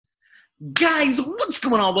Guys, what's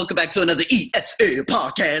going on? Welcome back to another ESA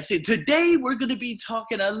podcast. And today we're going to be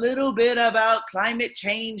talking a little bit about climate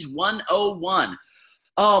change 101.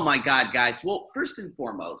 Oh my God, guys. Well, first and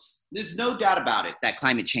foremost, there's no doubt about it that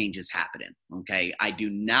climate change is happening. Okay. I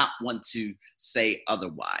do not want to say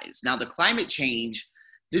otherwise. Now, the climate change,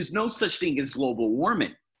 there's no such thing as global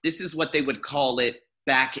warming. This is what they would call it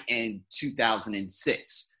back in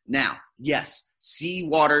 2006. Now, yes, sea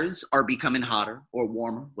waters are becoming hotter or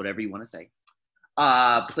warmer, whatever you want to say.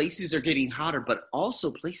 Places are getting hotter, but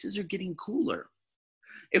also places are getting cooler.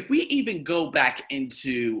 If we even go back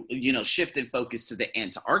into, shift and focus to the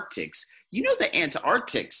Antarctics, the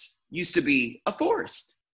Antarctics used to be a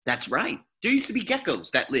forest. That's right. There used to be geckos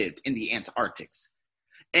that lived in the Antarctics.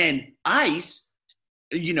 And ice,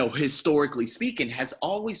 historically speaking, has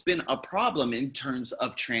always been a problem in terms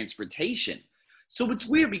of transportation. So it's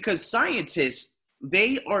weird because scientists,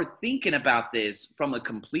 they are thinking about this from a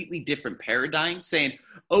completely different paradigm, saying,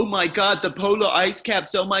 oh my God, the polar ice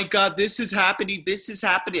caps, oh my God, this is happening.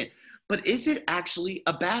 But is it actually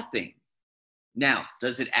a bad thing? Now,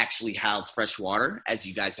 does it actually house fresh water, as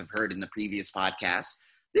you guys have heard in the previous podcast?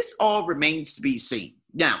 This all remains to be seen.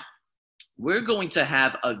 Now, we're going to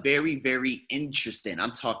have a very, very interesting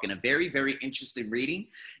reading.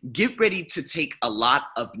 Get ready to take a lot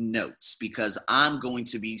of notes because I'm going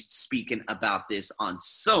to be speaking about this on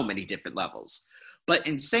so many different levels. But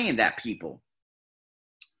in saying that, people,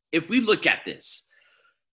 if we look at this,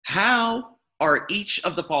 how are each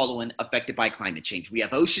of the following affected by climate change? We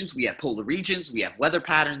have oceans, we have polar regions, we have weather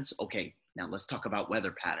patterns. Okay, now let's talk about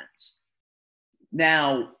weather patterns.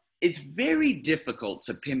 Now, it's very difficult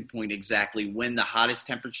to pinpoint exactly when the hottest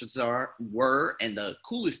temperatures were and the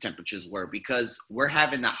coolest temperatures were because we're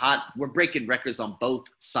breaking records on both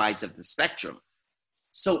sides of the spectrum.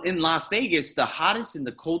 So in Las Vegas, the hottest and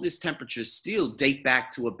the coldest temperatures still date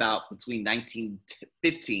back to about between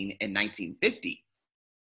 1915 and 1950.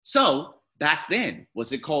 So back then,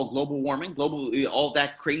 was it called global warming, all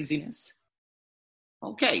that craziness?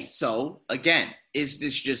 Okay, so again, is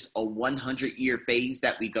this just a 100-year phase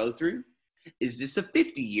that we go through? Is this a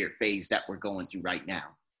 50-year phase that we're going through right now?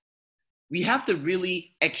 We have to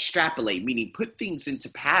really extrapolate, meaning put things into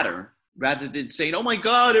pattern rather than saying, oh my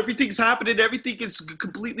God, everything's happening, everything is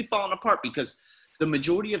completely falling apart, because the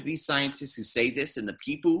majority of these scientists who say this and the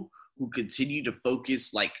people who continue to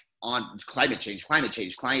focus on climate change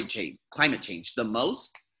the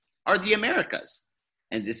most are the Americas.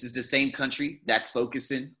 And this is the same country that's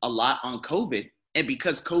focusing a lot on COVID. And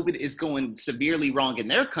because COVID is going severely wrong in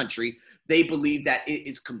their country, they believe that it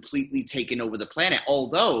is completely taking over the planet.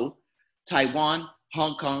 Although Taiwan,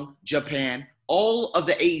 Hong Kong, Japan, all of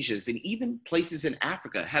the Asias, and even places in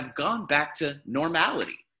Africa have gone back to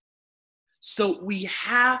normality. So we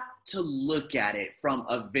have to look at it from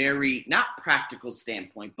a very, not practical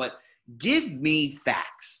standpoint, but give me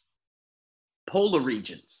facts. Polar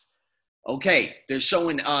regions. Okay, they're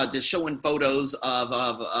showing photos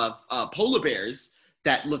of polar bears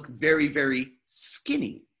that look very, very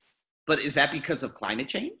skinny. But is that because of climate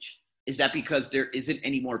change? Is that because there isn't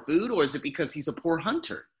any more food, or is it because he's a poor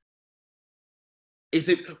hunter? Is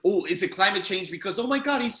it climate change because, oh my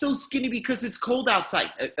God, he's so skinny because it's cold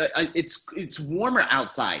outside? It's warmer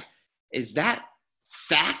outside. Is that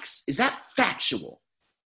facts? Is that factual?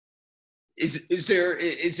 Is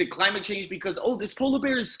it climate change because, oh, this polar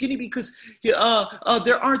bear is skinny because there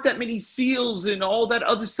aren't that many seals and all that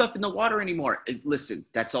other stuff in the water anymore? Listen,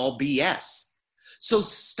 that's all BS. So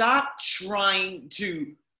stop trying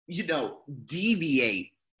to,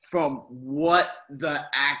 deviate from what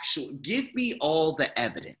give me all the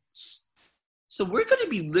evidence. So we're going to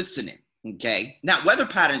be listening, okay? Now, weather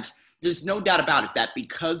patterns, there's no doubt about it that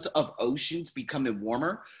because of oceans becoming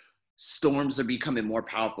warmer, storms are becoming more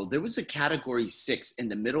powerful. There was a category 6 in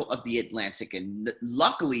the middle of the Atlantic, and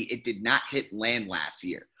luckily it did not hit land last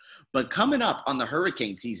year. But coming up on the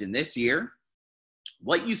hurricane season this year,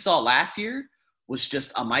 what you saw last year was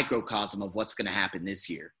just a microcosm of what's going to happen this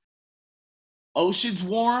year. Oceans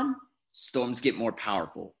warm, storms get more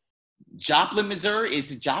powerful. Joplin, Missouri,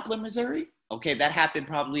 is it Joplin, Missouri? Okay, that happened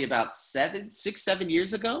probably about 7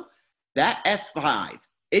 years ago. That F5,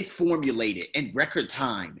 it formulated in record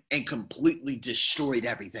time and completely destroyed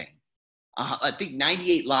everything. I think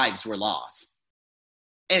 98 lives were lost.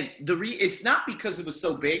 And it's not because it was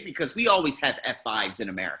so big, because we always have F5s in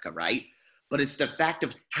America, right? But it's the fact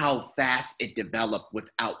of how fast it developed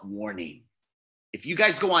without warning. If you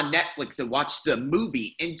guys go on Netflix and watch the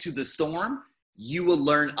movie Into the Storm, you will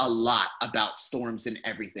learn a lot about storms and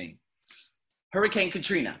everything. Hurricane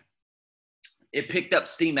Katrina. It picked up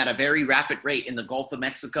steam at a very rapid rate in the Gulf of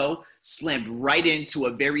Mexico, slammed right into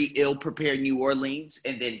a very ill-prepared New Orleans,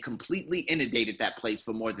 and then completely inundated that place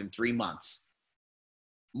for more than 3 months.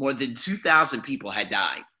 More than 2,000 people had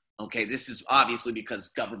died. Okay, this is obviously because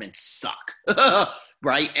governments suck,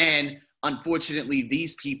 right? And unfortunately,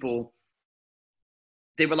 these people,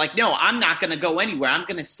 they were like, no, I'm not going to go anywhere. I'm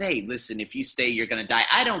going to stay. Listen, if you stay, you're going to die.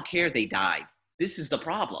 I don't care they died. This is the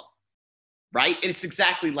problem, right? It's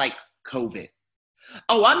exactly like COVID.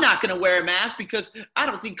 Oh, I'm not going to wear a mask because I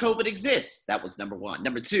don't think COVID exists. That was number one.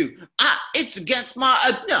 Number two, it's against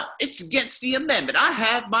it's against the amendment. I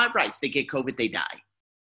have my rights. They get COVID, they die.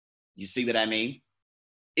 You see what I mean?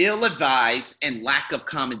 Ill-advised and lack of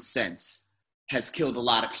common sense has killed a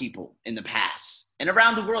lot of people in the past and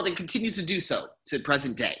around the world, and continues to do so to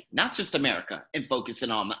present day. Not just America and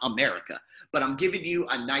focusing on America, but I'm giving you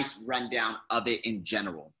a nice rundown of it in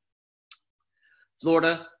general.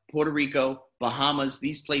 Florida, Puerto Rico, Bahamas,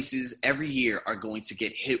 these places every year are going to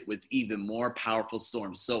get hit with even more powerful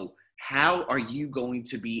storms. So how are you going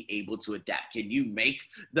to be able to adapt? Can you make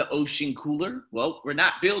the ocean cooler? Well, we're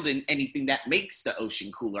not building anything that makes the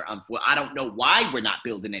ocean cooler. I don't know why we're not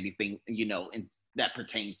building anything, and that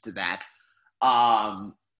pertains to that.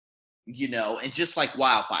 And just like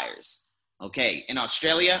wildfires, okay, in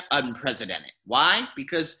Australia, unprecedented. Why?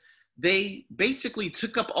 Because they basically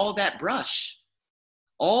took up all that brush.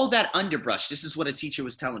 All that underbrush. This is what a teacher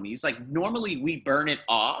was telling me. He's like, normally we burn it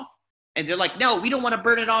off. And they're like, no, we don't want to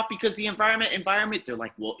burn it off because the environment. They're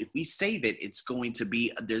like, well, if we save it, there's going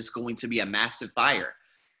to be a massive fire.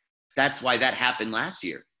 That's why that happened last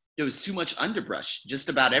year. There was too much underbrush just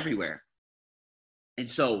about everywhere. And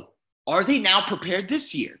so are they now prepared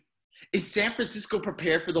this year? Is San Francisco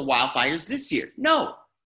prepared for the wildfires this year? No.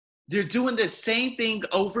 They're doing the same thing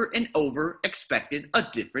over and over, expected a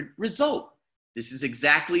different result. This is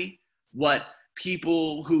exactly what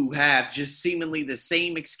people who have just seemingly the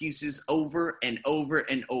same excuses over and over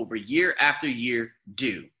and over, year after year,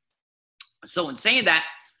 do. So in saying that,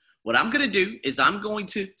 what I'm going to do is I'm going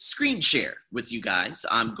to screen share with you guys.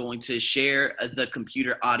 I'm going to share the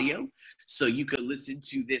computer audio so you can listen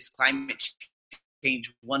to this Climate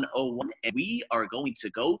Change 101, and we are going to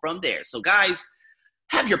go from there. So guys,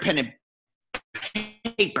 have your pen and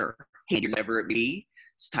paper, whatever it be.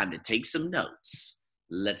 It's time to take some notes.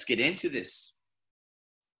 Let's get into this.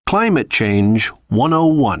 Climate Change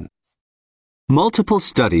 101. Multiple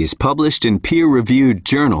studies published in peer-reviewed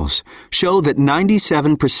journals show that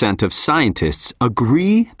 97% of scientists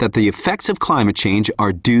agree that the effects of climate change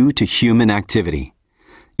are due to human activity.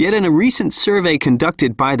 Yet in a recent survey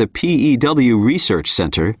conducted by the PEW Research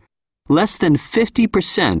Center, less than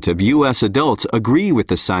 50% of U.S. adults agree with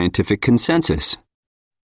the scientific consensus.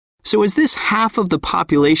 So is this half of the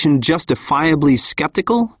population justifiably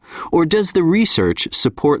skeptical, or does the research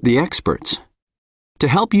support the experts? To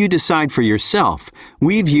help you decide for yourself,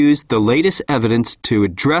 we've used the latest evidence to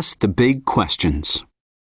address the big questions.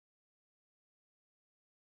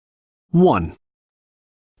 1.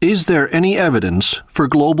 Is there any evidence for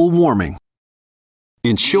global warming?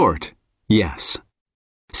 In short, yes.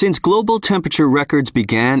 Since global temperature records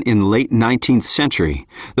began in the late 19th century,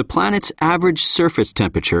 the planet's average surface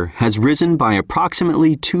temperature has risen by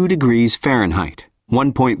approximately 2 degrees Fahrenheit,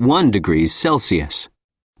 1.1 degrees Celsius,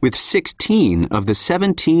 with 16 of the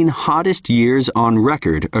 17 hottest years on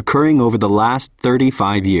record occurring over the last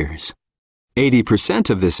 35 years. 80%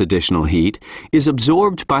 of this additional heat is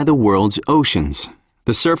absorbed by the world's oceans,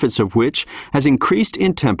 the surface of which has increased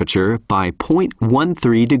in temperature by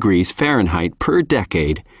 0.13 degrees Fahrenheit per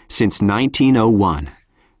decade since 1901.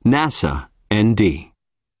 NASA, ND.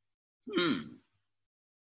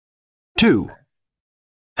 2.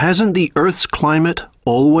 Hasn't the Earth's climate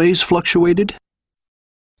always fluctuated?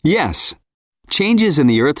 Yes. Changes in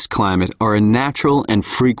the Earth's climate are a natural and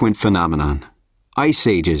frequent phenomenon. Ice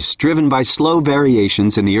ages, driven by slow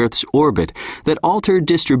variations in the Earth's orbit that alter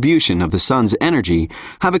distribution of the sun's energy,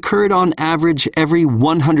 have occurred on average every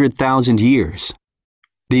 100,000 years.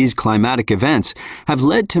 These climatic events have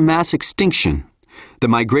led to mass extinction, the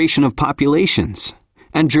migration of populations,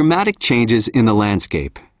 and dramatic changes in the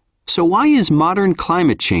landscape. So why is modern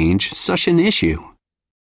climate change such an issue?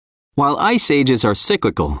 While ice ages are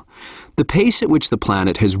cyclical, the pace at which the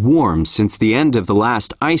planet has warmed since the end of the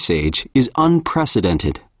last ice age is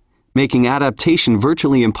unprecedented, making adaptation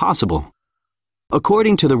virtually impossible.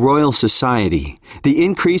 According to the Royal Society, the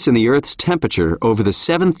increase in the Earth's temperature over the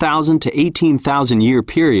 7,000 to 18,000 year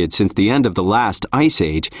period since the end of the last ice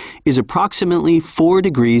age is approximately 4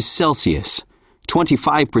 degrees Celsius,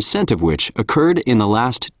 25% of which occurred in the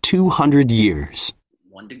last 200 years.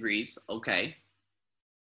 1 degree, okay.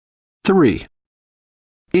 3.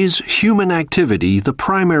 Is human activity the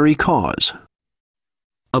primary cause?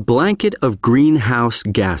 A blanket of greenhouse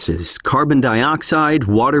gases, carbon dioxide,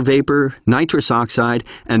 water vapor, nitrous oxide,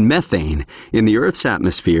 and methane in the Earth's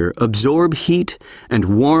atmosphere absorb heat and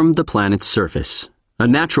warm the planet's surface, a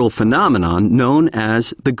natural phenomenon known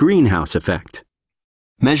as the greenhouse effect.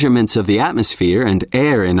 Measurements of the atmosphere and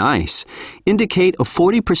air in ice indicate a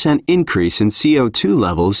 40% increase in CO2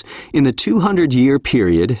 levels in the 200-year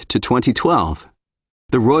period to 2012.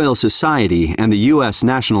 The Royal Society and the U.S.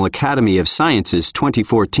 National Academy of Sciences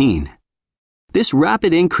 2014. This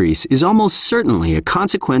rapid increase is almost certainly a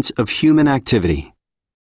consequence of human activity.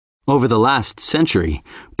 Over the last century,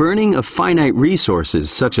 burning of finite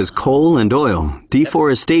resources such as coal and oil,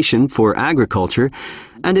 deforestation for agriculture,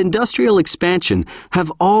 and industrial expansion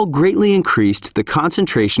have all greatly increased the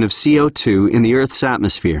concentration of CO2 in the Earth's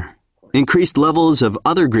atmosphere. Increased levels of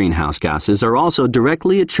other greenhouse gases are also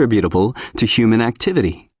directly attributable to human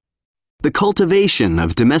activity. The cultivation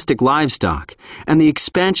of domestic livestock and the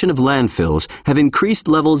expansion of landfills have increased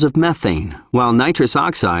levels of methane, while nitrous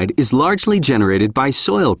oxide is largely generated by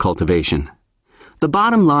soil cultivation. The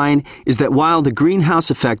bottom line is that while the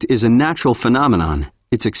greenhouse effect is a natural phenomenon,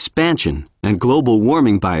 its expansion, and global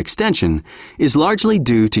warming by extension, is largely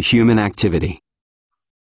due to human activity.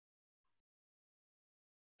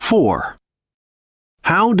 4.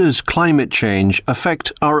 How does climate change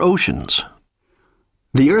affect our oceans?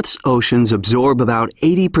 The Earth's oceans absorb about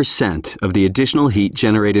 80% of the additional heat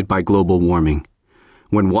generated by global warming.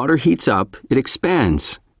 When water heats up, it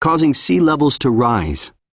expands, causing sea levels to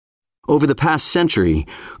rise. Over the past century,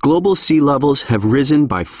 global sea levels have risen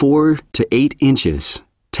by 4 to 8 inches,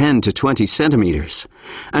 10 to 20 centimeters,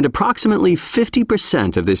 and approximately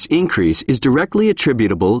 50% of this increase is directly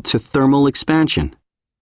attributable to thermal expansion.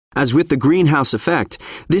 As with the greenhouse effect,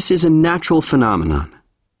 this is a natural phenomenon.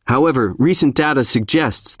 However, recent data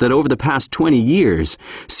suggests that over the past 20 years,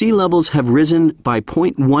 sea levels have risen by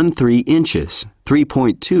 0.13 inches,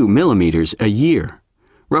 3.2 millimeters a year,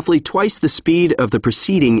 roughly twice the speed of the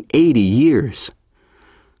preceding 80 years.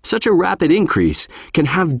 Such a rapid increase can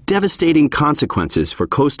have devastating consequences for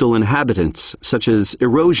coastal inhabitants, such as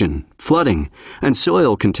erosion, flooding, and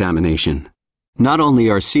soil contamination. Not only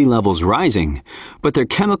are sea levels rising, but their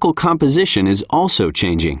chemical composition is also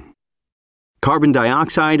changing. Carbon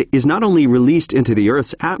dioxide is not only released into the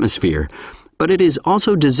Earth's atmosphere, but it is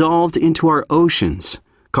also dissolved into our oceans,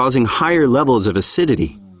 causing higher levels of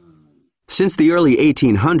acidity. Since the early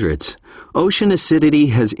 1800s, ocean acidity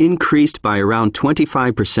has increased by around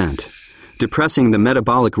 25%, depressing the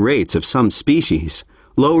metabolic rates of some species,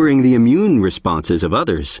 lowering the immune responses of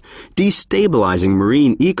others, destabilizing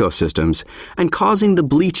marine ecosystems, and causing the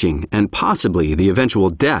bleaching and possibly the eventual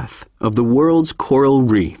death of the world's coral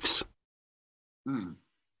reefs.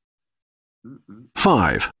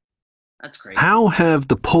 5. That's crazy. How have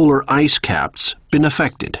the polar ice caps been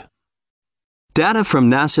affected? Data from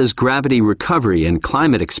NASA's Gravity Recovery and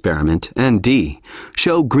Climate Experiment, ND,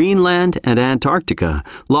 show Greenland and Antarctica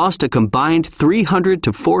lost a combined 300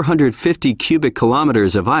 to 450 cubic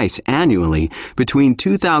kilometers of ice annually between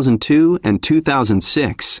 2002 and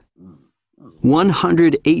 2006.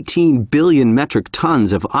 118 billion metric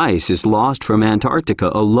tons of ice is lost from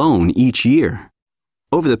Antarctica alone each year.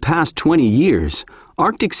 Over the past 20 years,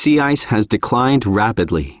 Arctic sea ice has declined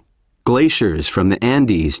rapidly. Glaciers from the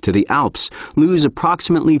Andes to the Alps lose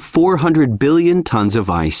approximately 400 billion tons of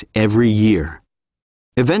ice every year.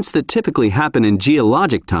 Events that typically happen in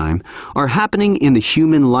geologic time are happening in the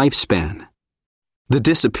human lifespan. The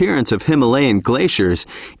disappearance of Himalayan glaciers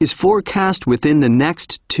is forecast within the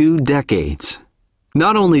next 2 decades.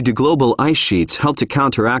 Not only do global ice sheets help to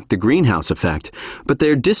counteract the greenhouse effect, but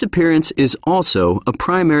their disappearance is also a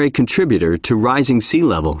primary contributor to rising sea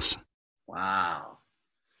levels. Wow.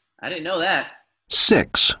 I didn't know that.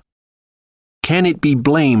 6. Can it be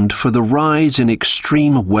blamed for the rise in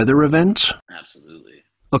extreme weather events? Absolutely.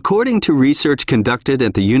 According to research conducted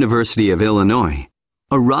at the University of Illinois,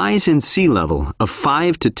 a rise in sea level of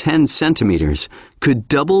 5 to 10 centimeters could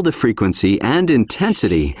double the frequency and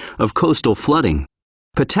intensity of coastal flooding,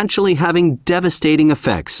 potentially having devastating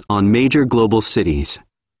effects on major global cities.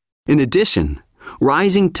 In addition,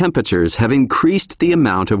 rising temperatures have increased the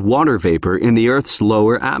amount of water vapor in the Earth's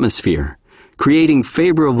lower atmosphere, creating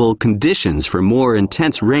favorable conditions for more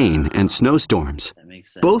intense rain and snowstorms,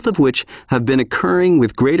 both of which have been occurring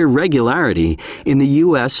with greater regularity in the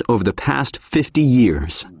U.S. over the past 50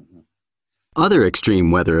 years. Other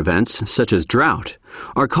extreme weather events, such as drought,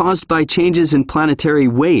 are caused by changes in planetary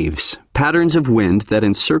waves, patterns of wind that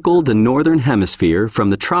encircle the northern hemisphere from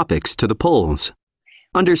the tropics to the poles.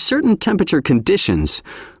 Under certain temperature conditions,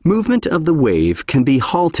 movement of the wave can be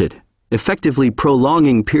halted, effectively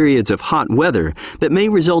prolonging periods of hot weather that may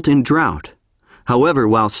result in drought. However,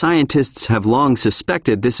 while scientists have long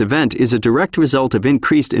suspected this event is a direct result of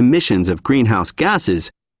increased emissions of greenhouse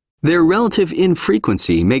gases, their relative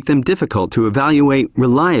infrequency make them difficult to evaluate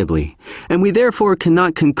reliably, and we therefore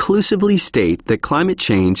cannot conclusively state that climate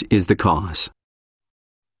change is the cause.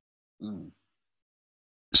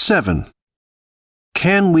 7.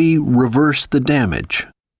 Can we reverse the damage?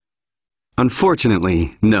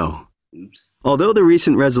 Unfortunately, no. Oops. Although the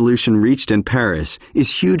recent resolution reached in Paris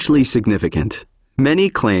is hugely significant, many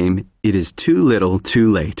claim it is too little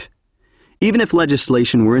too late. Even if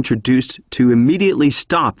legislation were introduced to immediately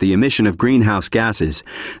stop the emission of greenhouse gases,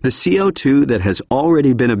 the CO2 that has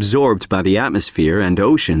already been absorbed by the atmosphere and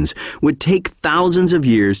oceans would take thousands of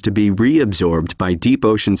years to be reabsorbed by deep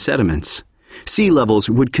ocean sediments. Sea levels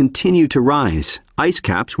would continue to rise, ice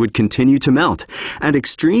caps would continue to melt, and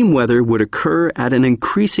extreme weather would occur at an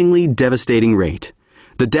increasingly devastating rate.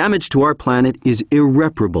 The damage to our planet is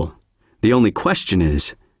irreparable. The only question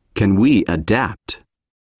is, can we adapt?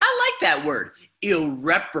 I like that word,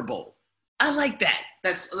 irreparable. I like that.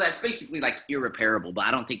 That's basically like irreparable, but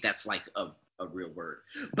I don't think that's like a real word.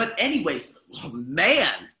 But anyways, oh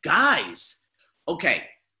man, guys. Okay,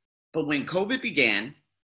 but when COVID began,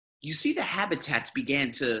 you see the habitats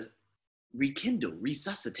began to rekindle,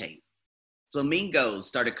 resuscitate. Flamingos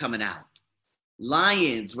started coming out.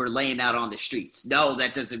 Lions were laying out on the streets. No,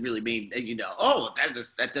 that doesn't really mean,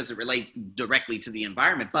 that doesn't relate directly to the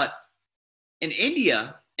environment. But in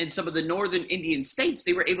India and some of the northern Indian states,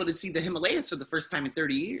 they were able to see the Himalayas for the first time in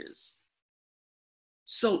 30 years.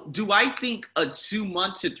 So do I think a 2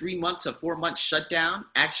 month to 3 month to 4 month shutdown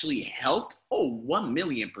actually helped? Oh,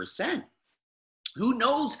 1,000,000%. Who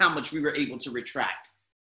knows how much we were able to retract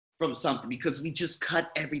from something because we just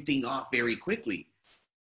cut everything off very quickly.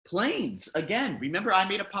 Planes, again, remember I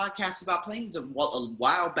made a podcast about planes a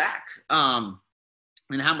while back and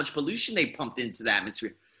how much pollution they pumped into the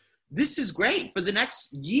atmosphere. This is great. For the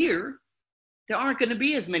next year, there aren't going to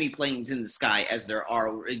be as many planes in the sky as there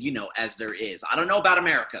are, as there is. I don't know about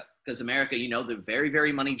America because America, they're very,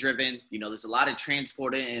 very money driven. There's a lot of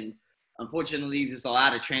transporting and unfortunately, there's a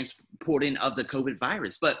lot of transporting of the COVID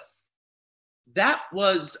virus. But that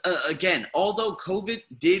was, again, although COVID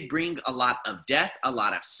did bring a lot of death, a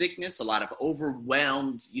lot of sickness, a lot of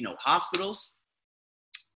overwhelmed, hospitals,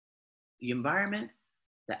 the environment,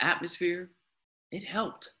 the atmosphere, it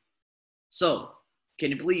helped. So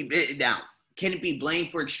can it be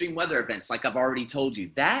blamed for extreme weather events? Like I've already told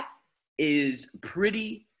you, that is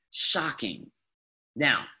pretty shocking.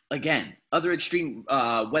 Now, again, other extreme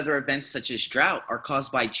weather events such as drought are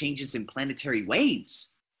caused by changes in planetary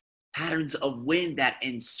waves, patterns of wind that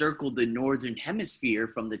encircle the northern hemisphere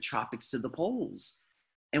from the tropics to the poles.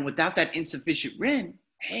 And without that insufficient rain.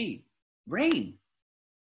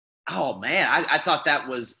 Oh man, I thought that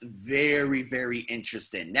was very, very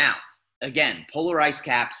interesting. Now, again, polar ice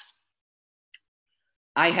caps.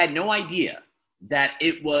 I had no idea that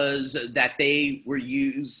they were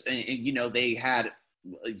used and, they had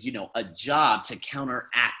a job to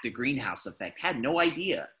counteract the greenhouse effect. Had no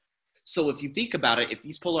idea. So if you think about it, if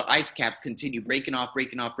these polar ice caps continue breaking off,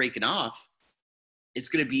 it's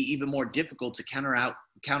going to be even more difficult to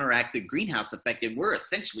counteract the greenhouse effect. And we're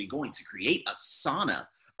essentially going to create a sauna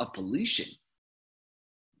of pollution.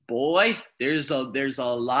 Boy, there's a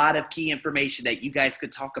lot of key information that you guys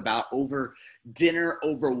could talk about over dinner,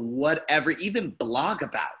 over whatever, even blog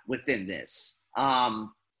about within this. What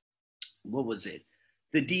was it?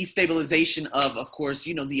 The destabilization of course,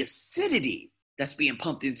 the acidity that's being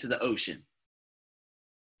pumped into the ocean.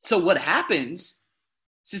 So what happens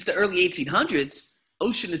since the early 1800s,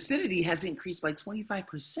 ocean acidity has increased by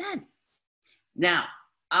 25%. Now,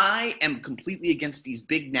 I am completely against these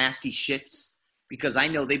big, nasty ships because I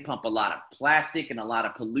know they pump a lot of plastic and a lot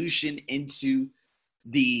of pollution into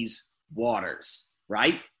these waters,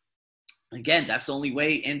 right? Again, that's the only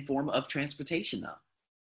way and form of transportation, though.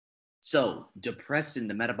 So depressing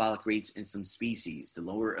the metabolic rates in some species to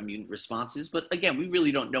lower immune responses. But again, we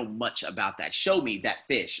really don't know much about that. Show me that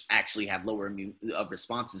fish actually have lower immune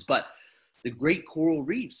responses. But the great coral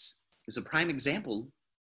reefs is a prime example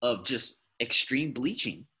of just extreme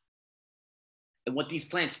bleaching. And what these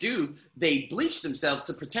plants do, they bleach themselves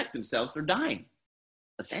to protect themselves from dying,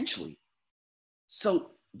 essentially.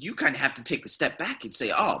 So you kind of have to take a step back and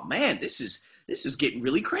say, oh man, this is getting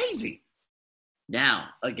really crazy. Now,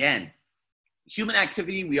 again, human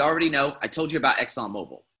activity, we already know. I told you about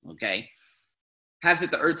ExxonMobil, okay?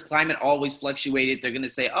 Hasn't the Earth's climate always fluctuated? They're going to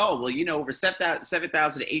say, oh, well, over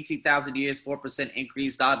 7,000 to 18,000 years, 4%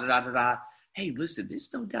 increase, da-da-da-da-da. Hey, listen,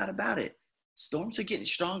 there's no doubt about it. Storms are getting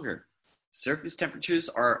stronger. Surface temperatures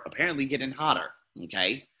are apparently getting hotter,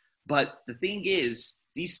 okay? But the thing is,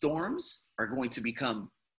 these storms are going to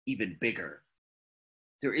become even bigger.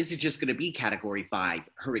 There isn't just going to be Category 5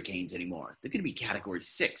 hurricanes anymore. They're going to be Category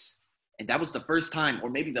 6. And that was the first time,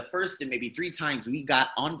 or maybe the first and maybe 3 times we got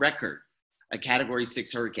on record a Category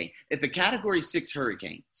 6 hurricane. If a Category 6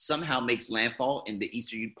 hurricane somehow makes landfall in the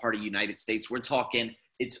eastern part of the United States, we're talking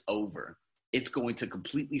it's over. It's going to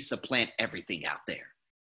completely supplant everything out there.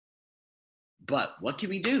 But what can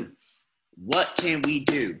we do? What can we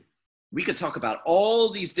do? We could talk about all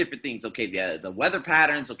these different things. Okay, the weather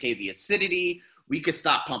patterns, okay, the acidity. We could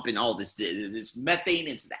stop pumping all this methane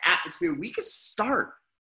into the atmosphere. We could start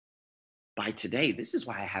by today. This is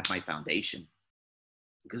why I have my foundation,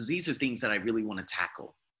 because these are things that I really want to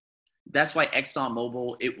tackle. That's why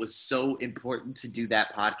ExxonMobil, it was so important to do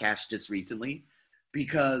that podcast just recently,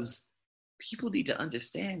 because people need to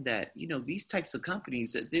understand that, these types of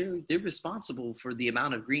companies, they're responsible for the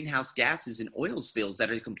amount of greenhouse gases and oil spills that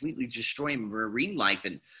are completely destroying marine life.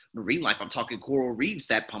 And marine life, I'm talking coral reefs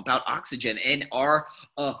that pump out oxygen and are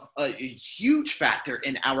a huge factor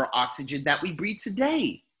in our oxygen that we breathe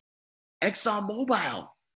today. ExxonMobil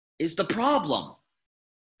is the problem.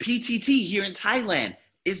 PTT here in Thailand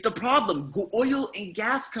is the problem. Oil and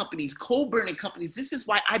gas companies, coal burning companies. This is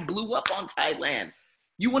why I blew up on Thailand.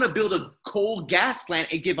 You want to build a coal gas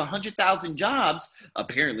plant and give 100,000 jobs,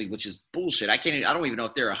 apparently, which is bullshit. I don't even know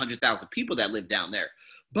if there are 100,000 people that live down there.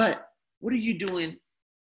 But what are you doing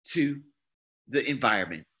to the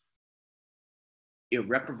environment?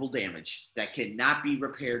 Irreparable damage that cannot be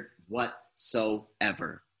repaired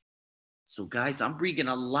whatsoever. So, guys, I'm bringing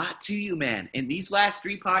a lot to you, man. In these last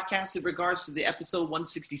 3 podcasts in regards to the episode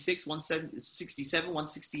 166, 167,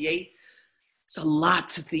 168, it's a lot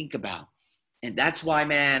to think about. And that's why,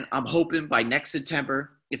 man, I'm hoping by next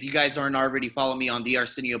September, if you guys aren't already following me on the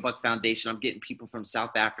Arsenio Buck Foundation, I'm getting people from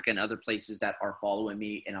South Africa and other places that are following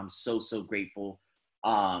me, and I'm so, so grateful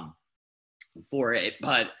for it.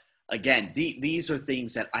 But again, these are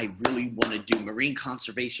things that I really want to do. Marine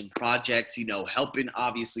conservation projects, helping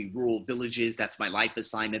obviously rural villages. That's my life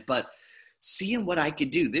assignment. But seeing what I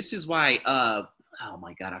could do. This is why, oh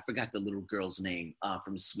my God, I forgot the little girl's name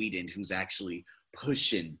from Sweden who's actually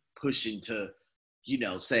pushing to,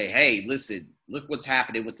 say, hey, listen, look what's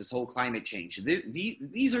happening with this whole climate change.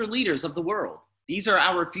 These are leaders of the world. These are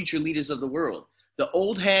our future leaders of the world. The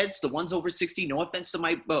old heads, the ones over 60, no offense to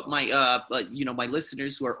my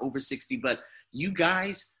listeners who are over 60, but you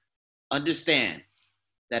guys understand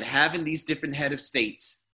that having these different head of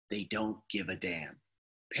states, they don't give a damn.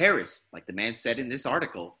 Paris, like the man said in this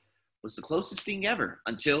article, was the closest thing ever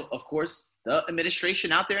until, of course, the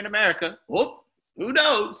administration out there in America, who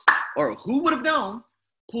knows, or who would have known,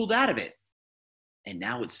 pulled out of it. And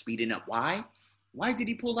now it's speeding up. Why? Why did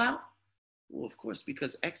he pull out? Well, of course,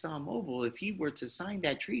 because ExxonMobil, if he were to sign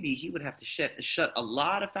that treaty, he would have to shut a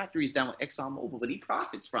lot of factories down with ExxonMobil, but he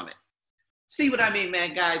profits from it. See what I mean,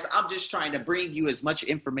 man, guys? I'm just trying to bring you as much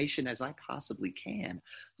information as I possibly can.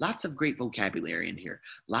 Lots of great vocabulary in here.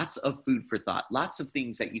 Lots of food for thought. Lots of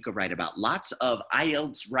things that you could write about. Lots of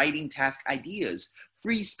IELTS writing task ideas,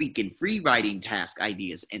 free speaking, free writing task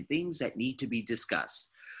ideas, and things that need to be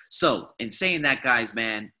discussed. So in saying that, guys,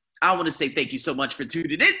 man, I want to say thank you so much for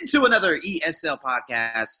tuning in to another ESL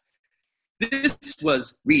podcast. This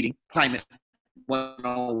was Reading Climate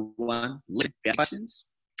 101. Questions?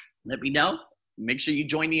 Let me know. Make sure you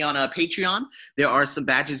join me on Patreon. There are some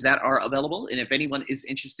badges that are available. And if anyone is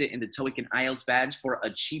interested in the TOEIC and IELTS badge for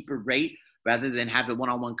a cheaper rate, rather than having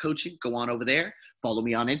one-on-one coaching, go on over there. Follow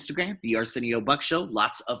me on Instagram, The Arsenio Buck Show.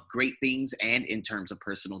 Lots of great things. And in terms of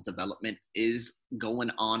personal development is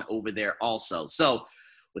going on over there also. So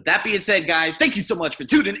with that being said, guys, thank you so much for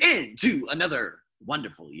tuning in to another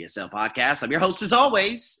wonderful ESL podcast. I'm your host as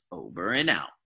always. Over and out.